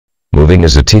Moving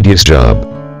is a tedious job.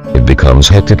 It becomes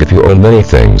hectic if you own many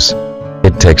things.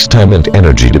 It takes time and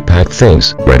energy to pack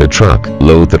things, rent a truck,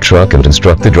 load the truck and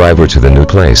instruct the driver to the new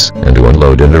place, and to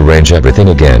unload and arrange everything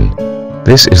again.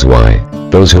 This is why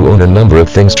those who own a number of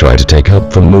things try to take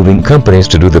help from moving companies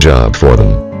to do the job for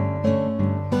them.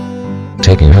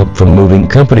 Taking help from moving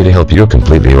company to help you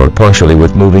completely or partially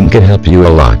with moving can help you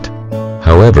a lot.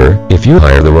 However, if you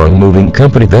hire the wrong moving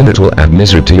company, then it will add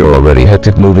misery to your already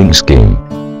hectic moving scheme.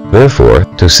 Therefore,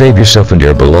 to save yourself and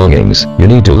your belongings, you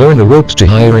need to learn the ropes to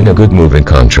hiring a good moving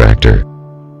contractor.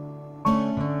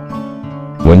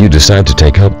 When you decide to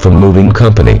take help from a moving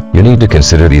company, you need to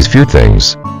consider these few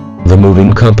things. The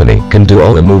moving company can do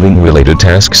all the moving-related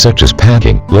tasks such as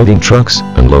packing, loading trucks,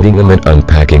 unloading them and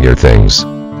unpacking your things.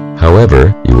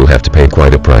 However, you will have to pay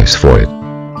quite a price for it.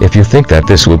 If you think that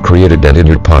this will create a dent in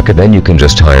your pocket, then you can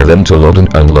just hire them to load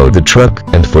and unload the truck,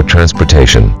 and for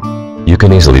transportation, you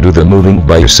can easily do the moving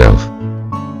by yourself.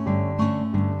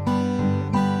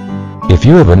 If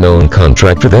you have a known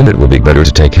contractor, then it will be better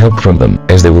to take help from them,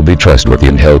 as they will be trustworthy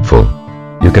and helpful.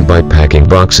 You can buy packing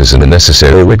boxes and the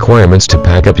necessary requirements to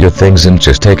pack up your things and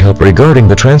just take help regarding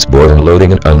the transport and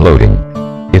loading and unloading.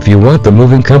 If you want the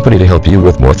moving company to help you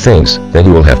with more things, then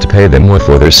you will have to pay them more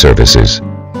for their services.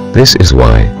 This is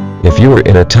why, if you are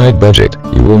in a tight budget,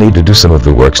 you will need to do some of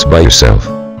the works by yourself.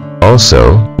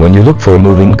 Also, when you look for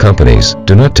moving companies,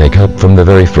 do not take help from the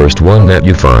very first one that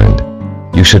you find.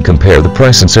 You should compare the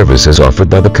price and services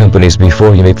offered by the companies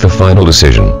before you make the final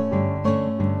decision.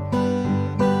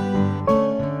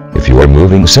 If you are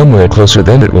moving somewhere closer,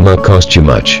 then it will not cost you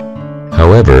much.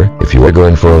 However, if you are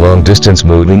going for a long distance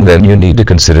moving, then you need to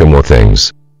consider more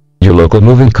things. Your local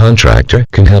moving contractor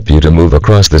can help you to move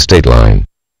across the state line.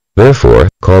 Therefore,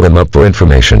 call them up for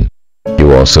information.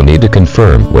 You also need to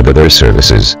confirm whether their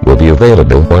services will be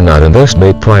available or not, and thus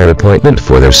make prior appointment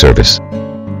for their service.